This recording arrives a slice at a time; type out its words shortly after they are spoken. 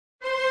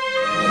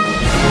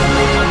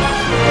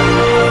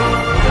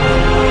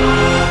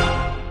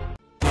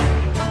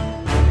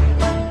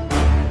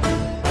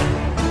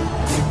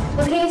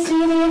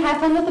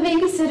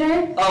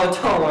Oh,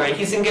 don't worry.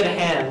 He's in good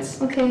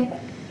hands. Okay.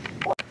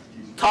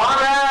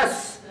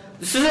 Thomas!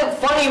 This isn't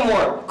fun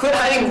anymore. Quit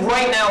hiding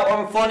right now or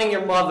I'm phoning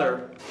your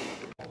mother.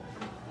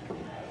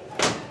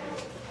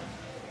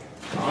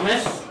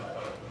 Thomas?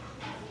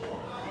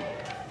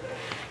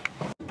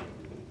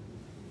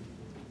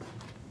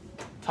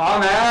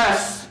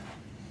 Thomas!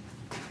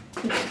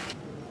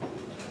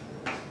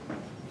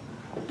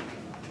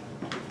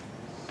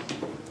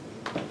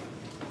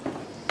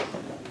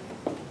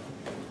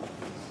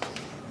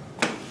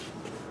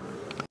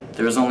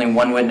 There was only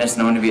one witness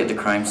known to be at the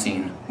crime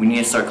scene. We need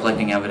to start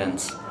collecting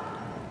evidence.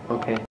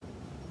 Okay.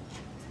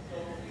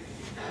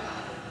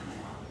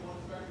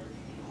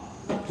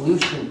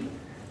 Pollution.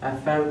 I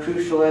found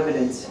crucial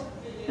evidence.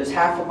 There's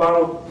half a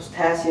bottle of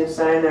potassium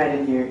cyanide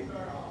in here.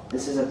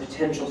 This is a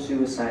potential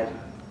suicide.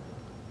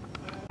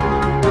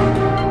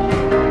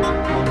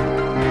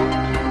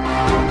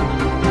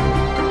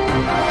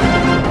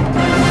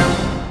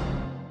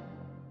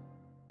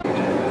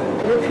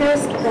 It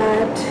appears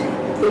that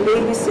the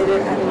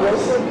babysitter at a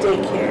local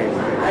daycare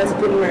has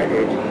been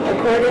murdered.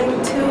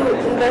 According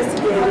to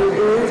investigators, it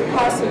is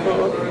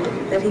possible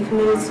that he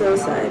committed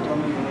suicide.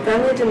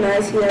 Family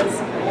denies he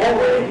has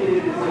ever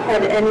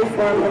had any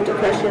form of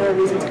depression or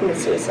reason to commit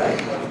suicide.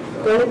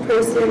 The only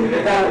person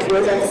that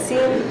was at the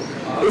scene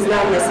is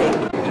now missing.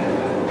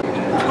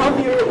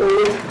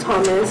 12-year-old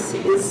Thomas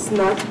is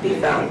not to be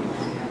found.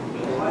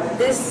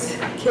 This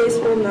case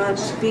will not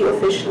be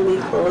officially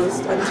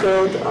closed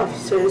until the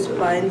officers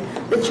find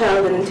the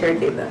child and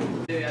interrogate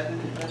them.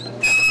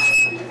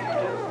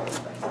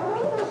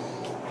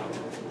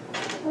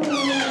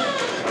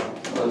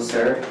 Hello,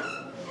 sir.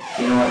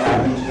 Do you know what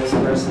happened to this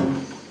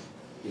person?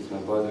 He's my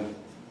brother.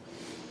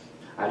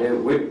 I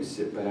didn't witness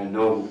it, but I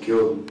know who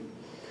killed him.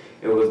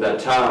 It was that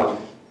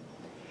child.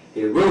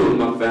 He ruined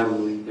my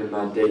family and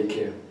my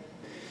daycare.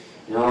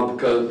 And all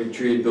because we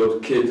treated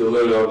those kids a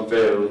little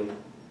unfairly.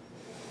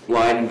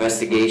 Wide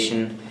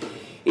investigation.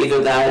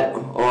 Either that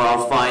or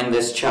I'll find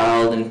this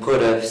child and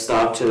put a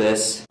stop to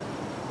this.